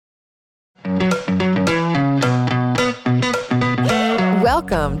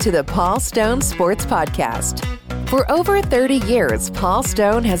Welcome to the Paul Stone Sports Podcast. For over 30 years, Paul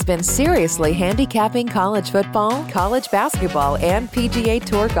Stone has been seriously handicapping college football, college basketball, and PGA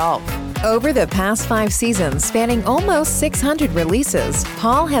Tour golf. Over the past 5 seasons, spanning almost 600 releases,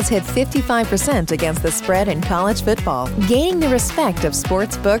 Paul has hit 55% against the spread in college football, gaining the respect of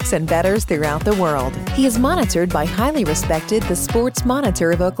sports books and bettors throughout the world. He is monitored by highly respected The Sports Monitor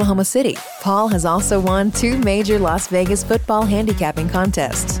of Oklahoma City. Paul has also won 2 major Las Vegas football handicapping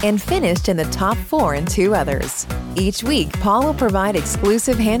contests and finished in the top 4 in 2 others. Each week, Paul will provide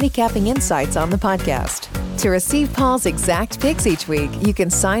exclusive handicapping insights on the podcast. To receive Paul's exact picks each week, you can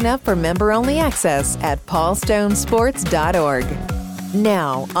sign up for member-only access at paulstonesports.org.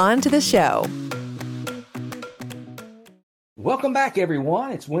 Now, on to the show. Welcome back,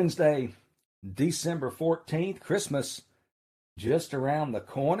 everyone. It's Wednesday, December 14th, Christmas just around the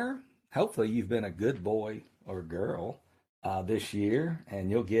corner. Hopefully you've been a good boy or girl this year, and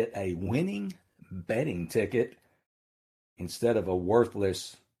you'll get a winning betting ticket instead of a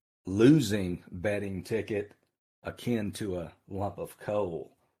worthless losing betting ticket akin to a lump of coal.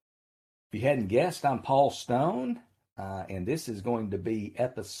 If you hadn't guessed, I'm Paul Stone, and this is going to be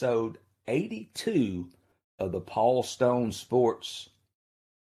episode 82 of the Paul Stone Sports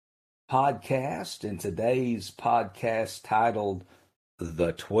Podcast, and today's podcast titled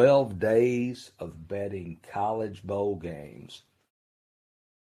The 12 Days of Betting College Bowl Games.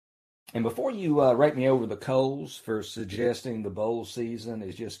 And before you rake me over the coals for suggesting the bowl season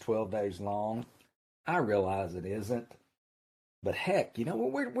is just 12 days long, I realize it isn't. But heck,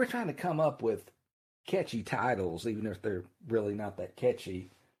 we're trying to come up with catchy titles, even if they're really not that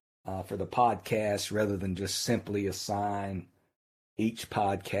catchy, for the podcast, rather than just simply assign each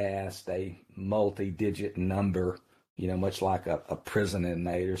podcast a multi-digit number, much like a prison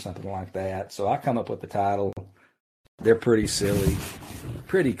inmate or something like that. So I come up with the title. They're pretty silly,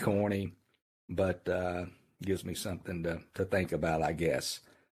 pretty corny, but gives me something to think about, I guess.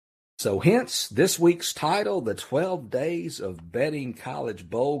 So hence this week's title, The 12 Days of Betting College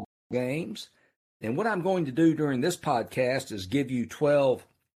Bowl Games. And what I'm going to do during this podcast is give you 12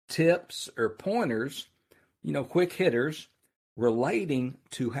 tips or pointers, quick hitters, relating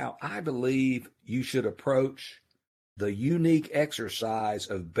to how I believe you should approach the unique exercise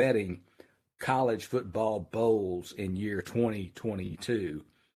of betting college football bowls in year 2022.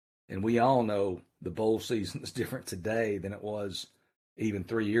 And we all know the bowl season is different today than it was even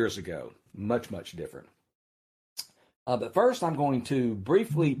 3 years ago. Much, much different. But first, I'm going to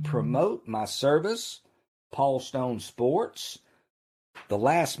briefly promote my service, Paul Stone Sports. The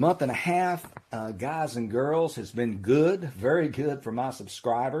last month and a half, guys and girls, has been good, very good for my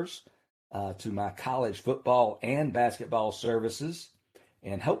subscribers to my college football and basketball services.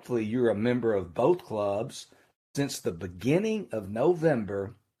 And hopefully you're a member of both clubs. Since the beginning of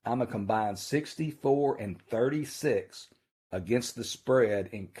November, I'm a combined 64-36 against the spread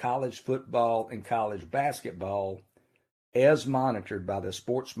in college football and college basketball, as monitored by the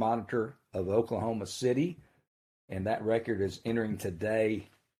Sports Monitor of Oklahoma City. And that record is entering today,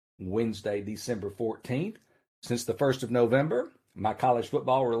 Wednesday, December 14th. Since the 1st of November, my college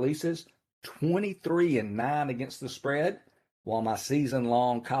football releases 23-9 against the spread, while my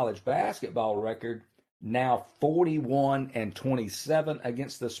season-long college basketball record now 41-27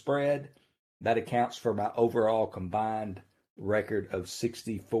 against the spread. That accounts for my overall combined record of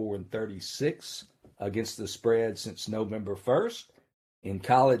 64-36 against the spread since November 1st. In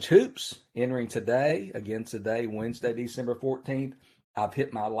college hoops, entering today, Wednesday, December 14th, I've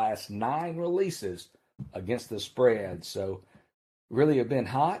hit my last 9 releases against the spread. So really have been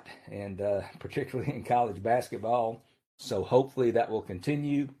hot, and particularly in college basketball. So hopefully that will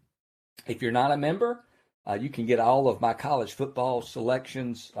continue. If you're not a member, you can get all of my college football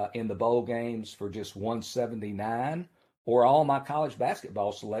selections in the bowl games for just $179, or all my college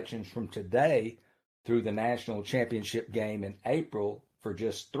basketball selections from today through the national championship game in April for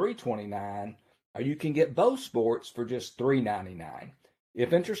just $329, or you can get both sports for just $399.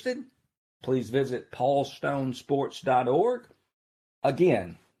 If interested, please visit paulstonesports.org.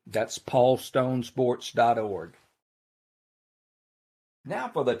 Again, that's paulstonesports.org. Now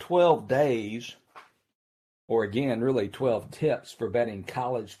for the 12 days, or again, really 12 tips for betting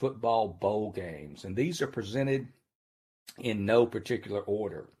college football bowl games. And these are presented in no particular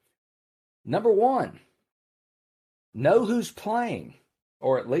order. Number 1, know who's playing,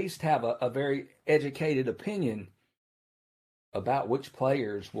 or at least have a very educated opinion about which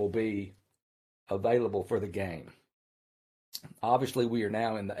players will be available for the game. Obviously, we are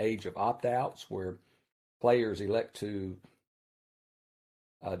now in the age of opt-outs where players elect to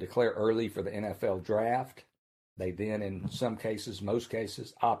declare early for the NFL draft. They then, in some cases, most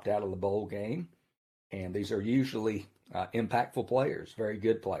cases, opt out of the bowl game. And these are usually impactful players, very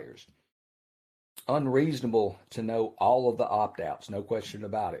good players. Unreasonable to know all of the opt-outs, no question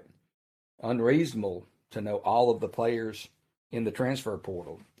about it. Unreasonable to know all of the players in the transfer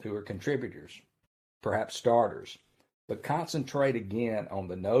portal who are contributors, perhaps starters. But concentrate again on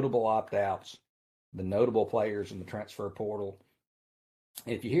the notable opt-outs, the notable players in the transfer portal.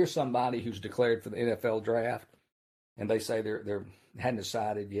 If you hear somebody who's declared for the NFL draft and they say they hadn't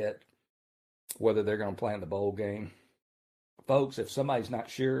decided yet whether they're going to play in the bowl game, folks, if somebody's not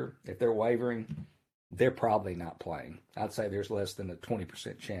sure, if they're wavering, they're probably not playing. I'd say there's less than a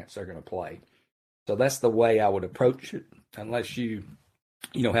 20% chance they're going to play. So that's the way I would approach it, unless you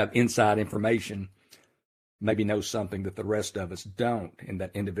have inside information, maybe know something that the rest of us don't in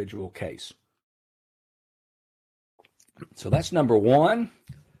that individual case. So that's number one.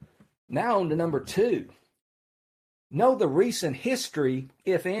 Now on to number two. Know the recent history,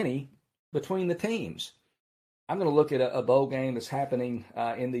 if any, between the teams. I'm going to look at a bowl game that's happening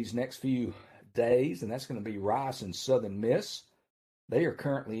in these next few days, and that's going to be Rice and Southern Miss. They are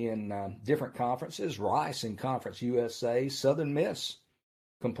currently in different conferences. Rice in Conference USA, Southern Miss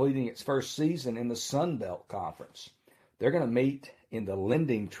completing its first season in the Sun Belt Conference. They're going to meet in the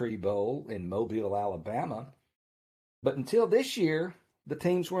Lending Tree Bowl in Mobile, Alabama. But until this year, the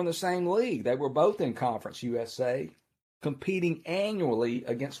teams were in the same league. They were both in Conference USA, competing annually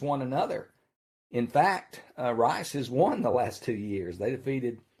against one another. In fact, Rice has won the last 2 years. They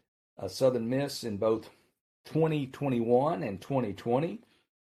defeated Southern Miss in both 2021 and 2020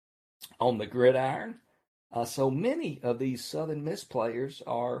 on the gridiron. So many of these Southern Miss players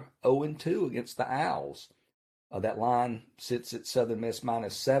are 0-2 against the Owls. That line sits at Southern Miss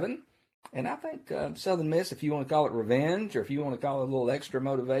 -7. And I think Southern Miss, if you want to call it revenge or if you want to call it a little extra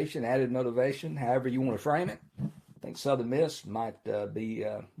motivation, added motivation, however you want to frame it, I think Southern Miss might be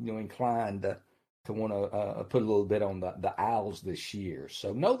inclined to want to put a little bit on the Owls this year.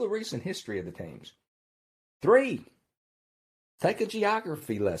 So know the recent history of the teams. 3, take a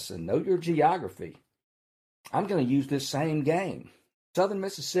geography lesson. Know your geography. I'm going to use this same game. Southern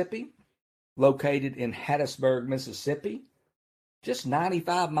Mississippi, located in Hattiesburg, Mississippi, just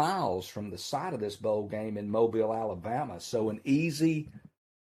 95 miles from the site of this bowl game in Mobile, Alabama. So an easy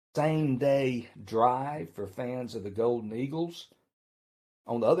same-day drive for fans of the Golden Eagles.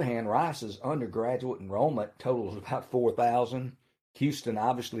 On the other hand, Rice's undergraduate enrollment totals about 4,000. Houston,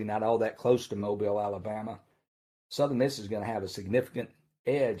 obviously not all that close to Mobile, Alabama. Southern Miss is going to have a significant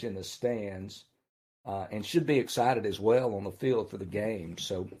edge in the stands and should be excited as well on the field for the game.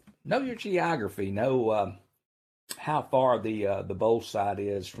 So know your geography. Know how far the bowl site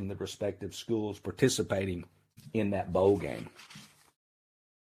is from the respective schools participating in that bowl game.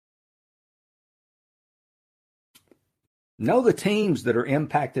 Know the teams that are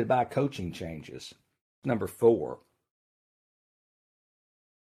impacted by coaching changes. Number 4.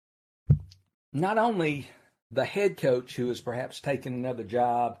 Not only the head coach who has perhaps taken another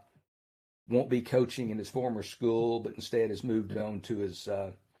job, won't be coaching in his former school, but instead has moved on to his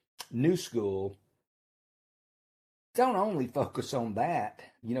new school. Don't only focus on that,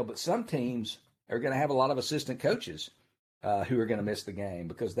 but some teams are going to have a lot of assistant coaches who are going to miss the game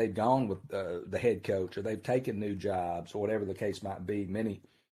because they've gone with the head coach or they've taken new jobs or whatever the case might be. Many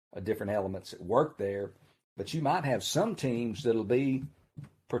different elements at work there. But you might have some teams that'll be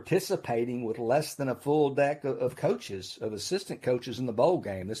participating with less than a full deck of coaches, of assistant coaches in the bowl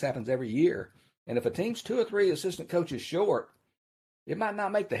game. This happens every year. And if a team's 2 or 3 assistant coaches short, it might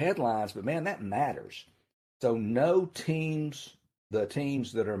not make the headlines, but man, that matters. So know the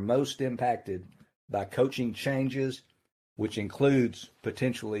teams that are most impacted by coaching changes, which includes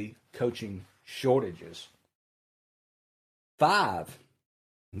potentially coaching shortages. 5,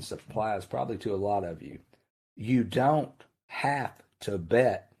 this applies probably to a lot of you, you don't have to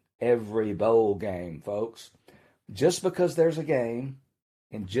bet every bowl game, folks. Just because there's a game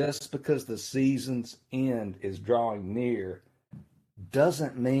and just because the season's end is drawing near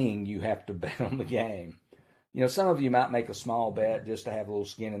doesn't mean you have to bet on the game. Some of you might make a small bet just to have a little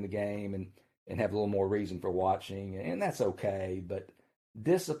skin in the game and have a little more reason for watching, and that's okay. But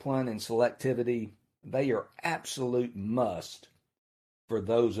discipline and selectivity, they are absolute must for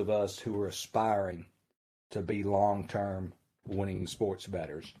those of us who are aspiring to be long-term winning sports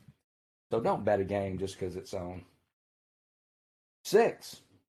bettors. So don't bet a game just because it's on. 6,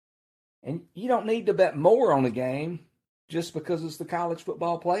 and you don't need to bet more on a game just because it's the college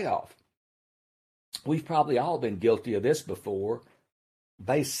football playoff. We've probably all been guilty of this before,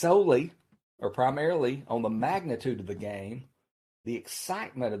 based solely or primarily on the magnitude of the game, the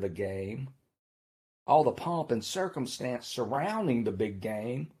excitement of the game, all the pomp and circumstance surrounding the big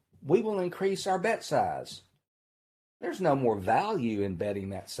game, we will increase our bet size. There's no more value in betting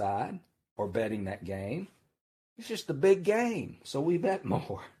that side or betting that game. It's just a big game, so we bet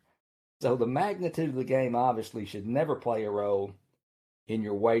more. So the magnitude of the game obviously should never play a role in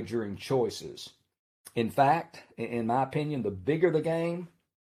your wagering choices. In fact, in my opinion, the bigger the game,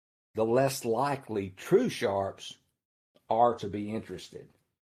 the less likely true sharps are to be interested.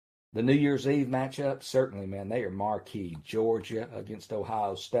 The New Year's Eve matchup, certainly, man, they are marquee. Georgia against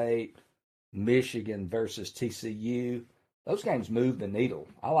Ohio State, Michigan versus TCU. Those games move the needle.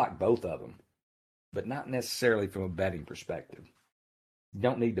 I like both of them, but not necessarily from a betting perspective. You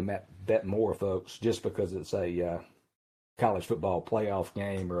don't need to bet more, folks, just because it's a college football playoff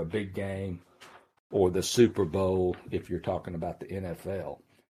game or a big game or the Super Bowl if you're talking about the NFL.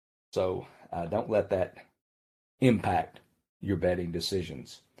 So don't let that impact your betting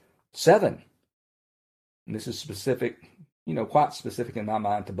decisions. 7, and this is specific, quite specific in my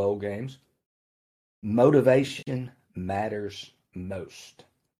mind to bowl games. Motivation matters most.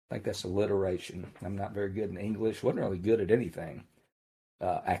 I think that's alliteration. I'm not very good in English. Wasn't really good at anything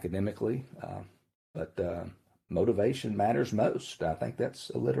academically, but motivation matters most. I think that's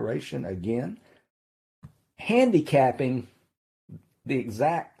alliteration again. Handicapping the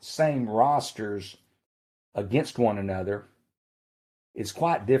exact same rosters against one another is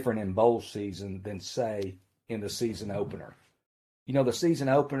quite different in bowl season than, say, in the season opener. The season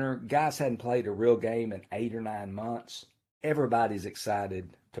opener, guys hadn't played a real game in 8 or 9 months. Everybody's excited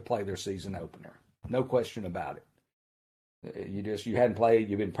to play their season opener. No question about it. You hadn't played,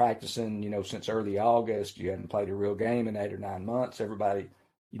 you've been practicing, since early August. You hadn't played a real game in 8 or 9 months. Everybody,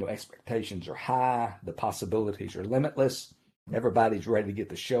 expectations are high. The possibilities are limitless. Everybody's ready to get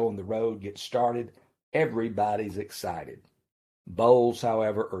the show on the road, get started. Everybody's excited. Bowls,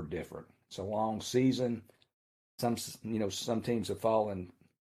 however, are different. It's a long season. Some teams have fallen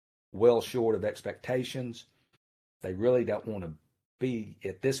well short of expectations. They really don't want to be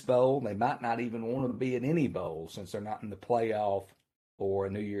at this bowl. They might not even want to be at any bowl since they're not in the playoff or a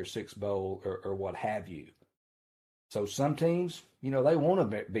New Year's Six bowl or what have you. So some teams, they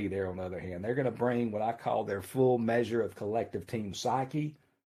want to be there on the other hand. They're going to bring what I call their full measure of collective team psyche.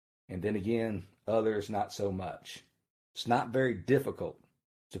 And then again, others not so much. It's not very difficult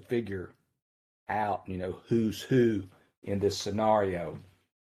to figure out, who's who in this scenario.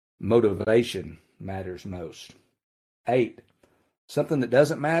 Motivation matters most. 8, something that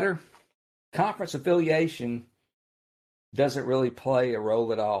doesn't matter, conference affiliation doesn't really play a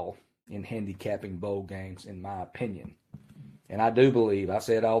role at all in handicapping bowl games, in my opinion. And I do believe, I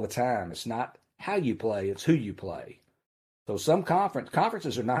say it all the time, it's not how you play, it's who you play. So some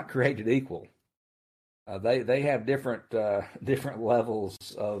conferences are not created equal. They have different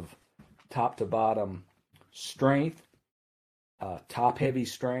levels of top to bottom strength, top heavy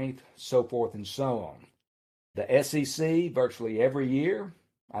strength, so forth and so on. The SEC, virtually every year,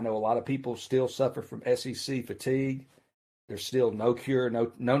 I know a lot of people still suffer from SEC fatigue. There's still no cure,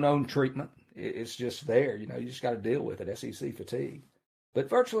 no known treatment. It's just there. You just got to deal with it, SEC fatigue. But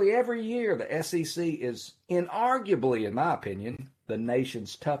virtually every year, the SEC is inarguably, in my opinion, the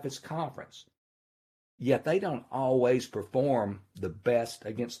nation's toughest conference. Yet they don't always perform the best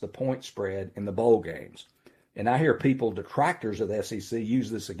against the point spread in the bowl games. And I hear people, detractors of the SEC,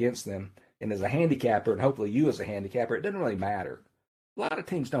 use this against them. And as a handicapper, and hopefully you as a handicapper, it doesn't really matter. A lot of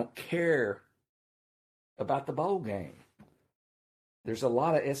teams don't care about the bowl game. There's a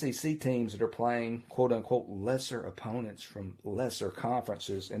lot of SEC teams that are playing, quote unquote, lesser opponents from lesser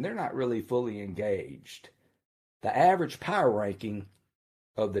conferences, and they're not really fully engaged. The average power ranking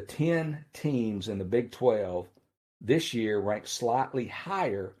of the 10 teams in the Big 12 this year ranks slightly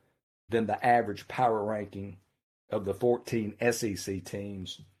higher than the average power ranking of the 14 SEC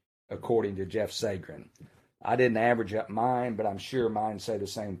teams, according to Jeff Sagarin. I didn't average up mine, but I'm sure mine say the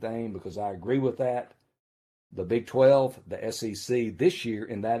same thing because I agree with that. The Big 12, the SEC this year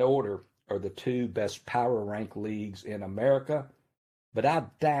in that order are the 2 best power rank leagues in America, but I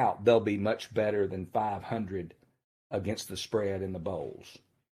doubt they'll be much better than 500 against the spread in the bowls.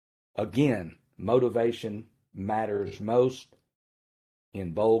 Again, motivation matters most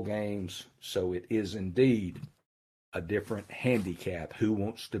in bowl games, so it is indeed a different handicap. Who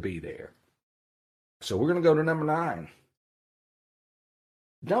wants to be there? So we're going to go to number 9.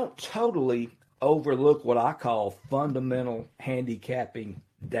 Don't totally overlook what I call fundamental handicapping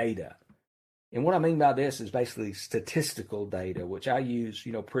data. And what I mean by this is basically statistical data, which I use,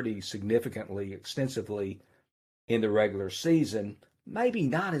 pretty significantly, extensively in the regular season. Maybe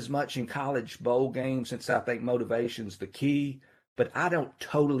not as much in college bowl games since I think motivation's the key, but I don't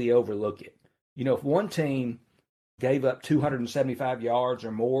totally overlook it. If one team gave up 275 yards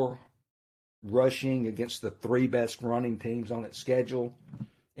or more rushing against the three best running teams on its schedule,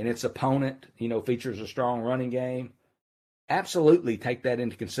 and its opponent, features a strong running game, absolutely take that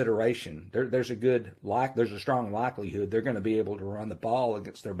into consideration. There's a strong likelihood they're going to be able to run the ball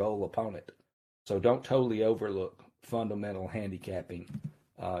against their bowl opponent. So don't totally overlook fundamental handicapping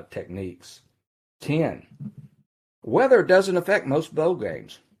techniques. 10, weather doesn't affect most bowl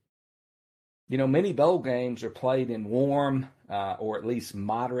games. Many bowl games are played in warm or at least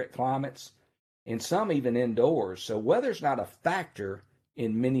moderate climates, and some even indoors. So weather's not a factor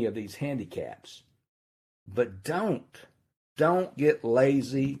in many of these handicaps. But don't get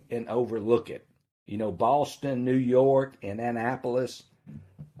lazy and overlook it. Boston, New York, and Annapolis,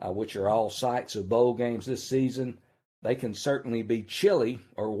 which are all sites of bowl games this season, they can certainly be chilly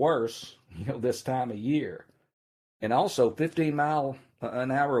or worse, this time of year. And also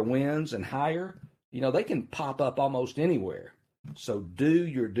 15-mile-an-hour winds and higher, they can pop up almost anywhere. So do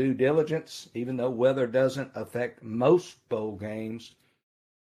your due diligence. Even though weather doesn't affect most bowl games,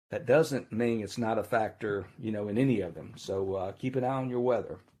 that doesn't mean it's not a factor, in any of them. So keep an eye on your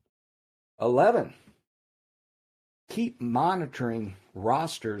weather. 11, keep monitoring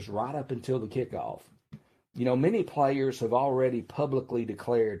rosters right up until the kickoff. Many players have already publicly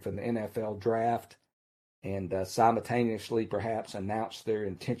declared for the NFL draft and simultaneously perhaps announced their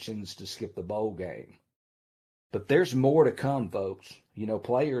intentions to skip the bowl game. But there's more to come, folks.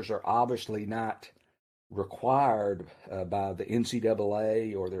 Players are obviously not required by the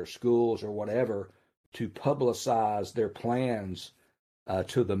NCAA or their schools or whatever to publicize their plans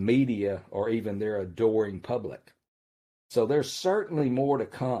to the media or even their adoring public. So there's certainly more to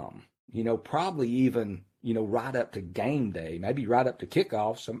come, probably even, right up to game day, maybe right up to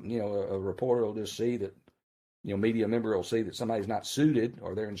kickoff. A reporter will just see that, media member will see that somebody's not suited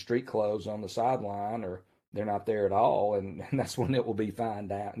or they're in street clothes on the sideline or they're not there at all. And that's when it will be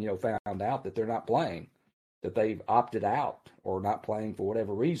found out that they're not playing, that they've opted out or not playing for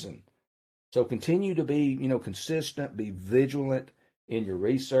whatever reason. So continue to be, consistent, be vigilant in your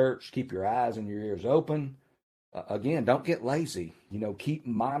research, keep your eyes and your ears open. Again, don't get lazy, keep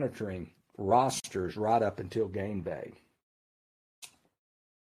monitoring rosters right up until game day.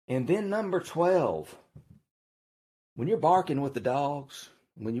 And then number 12, when you're barking with the dogs,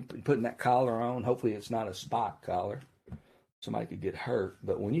 when you're putting that collar on, hopefully it's not a spot collar. Somebody could get hurt.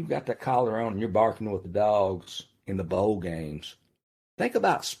 But when you've got that collar on and you're barking with the dogs in the bowl games, think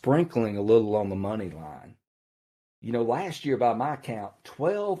about sprinkling a little on the money line. Last year, by my count,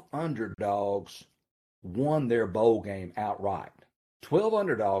 12 underdogs won their bowl game outright. 12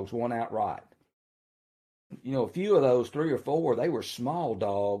 underdogs won outright. A few of those, 3 or 4, they were small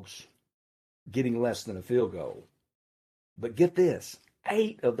dogs getting less than a field goal. But get this,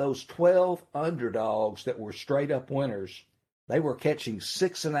 8 of those 12 underdogs that were straight up winners, they were catching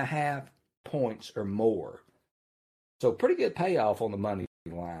 6.5 points or more. So pretty good payoff on the money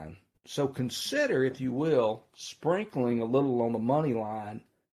line. So consider, if you will, sprinkling a little on the money line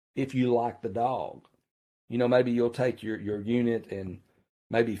if you like the dog. Maybe you'll take your unit and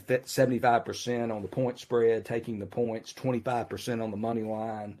maybe 75% on the point spread, taking the points, 25% on the money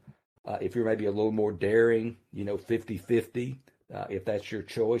line. If you're maybe a little more daring, 50-50, if that's your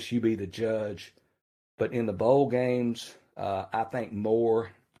choice, you be the judge. But in the bowl games, I think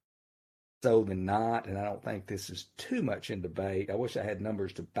more so than not, and I don't think this is too much in debate. I wish I had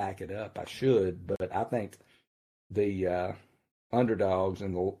numbers to back it up. I should, but I think the underdogs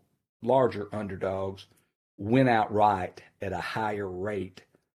and the larger underdogs win outright at a higher rate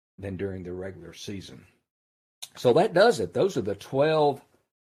than during the regular season. So that does it. Those are the 12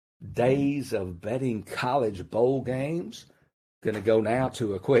 days of betting college bowl games. Going to go now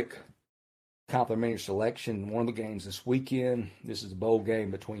to a quick complimentary selection. One of the games this weekend, this is a bowl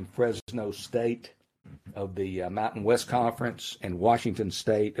game between Fresno State of the Mountain West Conference and Washington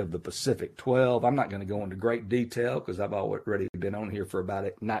State of the Pacific 12. I'm not going to go into great detail because I've already been on here for about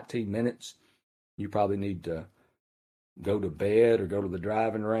 19 minutes. You probably need to go to bed or go to the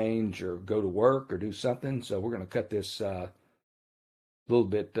driving range or go to work or do something. So we're going to cut this a little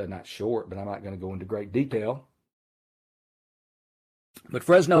bit, not short, but I'm not going to go into great detail. But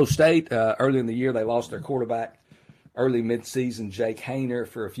Fresno State, early in the year, they lost their quarterback early midseason, Jake Haener,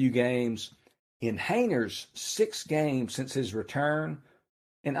 for a few games. In Haener's 6 games since his return,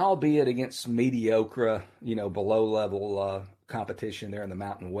 and albeit against mediocre, below-level competition there in the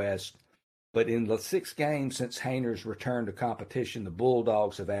Mountain West, but in the 6 games since Haener's return to competition, the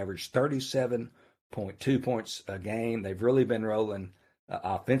Bulldogs have averaged 37.2 points a game. They've really been rolling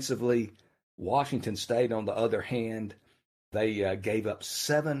offensively. Washington State, on the other hand, They gave up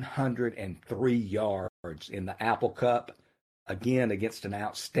 703 yards in the Apple Cup, again, against an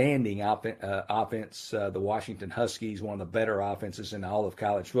outstanding offense. The Washington Huskies, one of the better offenses in all of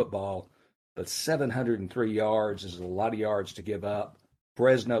college football. But 703 yards is a lot of yards to give up.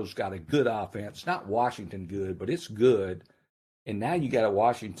 Fresno's got a good offense, not Washington good, but it's good. And now you got a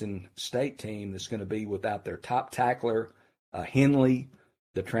Washington State team that's going to be without their top tackler, Henley.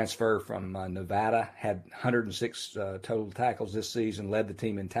 The transfer from Nevada had 106 total tackles this season, led the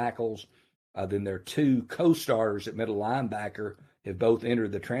team in tackles. Then their two co-starters at middle linebacker have both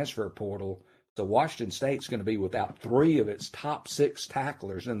entered the transfer portal. So Washington State's going to be without three of its top six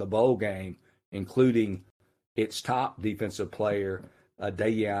tacklers in the bowl game, including its top defensive player,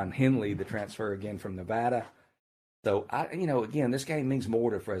 Dayon Henley, the transfer again from Nevada. So, again, this game means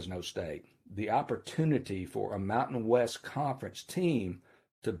more to Fresno State. The opportunity for a Mountain West Conference team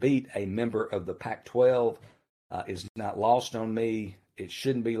to beat a member of the Pac-12 is not lost on me. It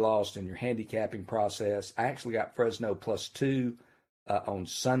shouldn't be lost in your handicapping process. I actually got Fresno +2 on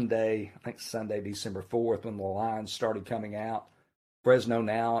Sunday, I think Sunday, December 4th, when the lines started coming out. Fresno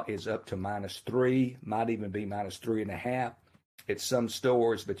now is up to -3, might even be -3.5 at some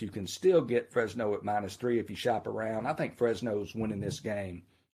stores, but you can still get Fresno at -3 if you shop around. I think Fresno's winning this game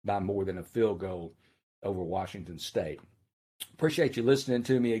by more than a field goal over Washington State. Appreciate you listening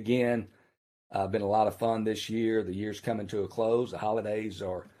to me again. Been a lot of fun this year. The year's coming to a close. The holidays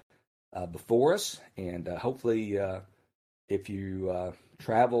are before us, and hopefully if you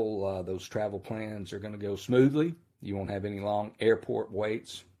travel, those travel plans are going to go smoothly. You won't have any long airport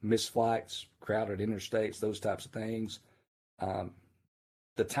waits, missed flights, crowded interstates, those types of things.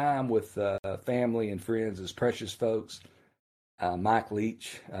 The time with family and friends is precious, folks. Mike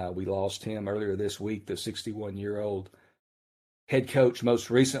Leach, we lost him earlier this week, the 61-year-old head coach most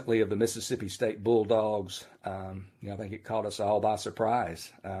recently of the Mississippi State Bulldogs. I think it caught us all by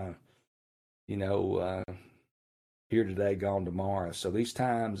surprise. Here today, gone tomorrow. So these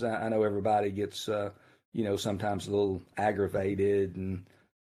times, I know everybody gets, sometimes a little aggravated and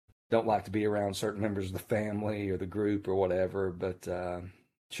don't like to be around certain members of the family or the group or whatever, but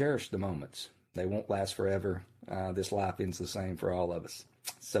cherish the moments. They won't last forever. This life ends the same for all of us.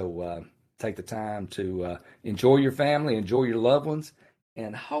 So take the time to enjoy your family, enjoy your loved ones,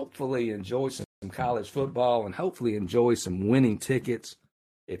 and hopefully enjoy some college football and hopefully enjoy some winning tickets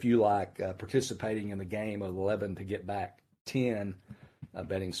if you like participating in the game of 11 to get back 10,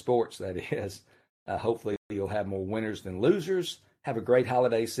 betting sports, that is. Hopefully you'll have more winners than losers. Have a great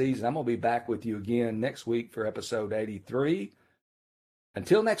holiday season. I'm going to be back with you again next week for episode 83.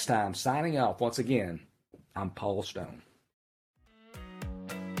 Until next time, signing off once again, I'm Paul Stone.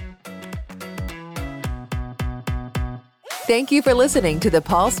 Thank you for listening to the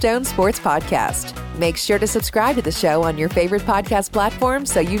Paul Stone Sports Podcast. Make sure to subscribe to the show on your favorite podcast platform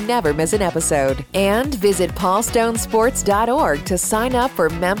so you never miss an episode. And visit paulstonesports.org to sign up for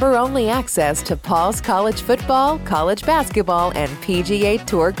member-only access to Paul's college football, college basketball, and PGA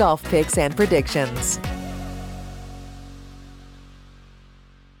Tour golf picks and predictions.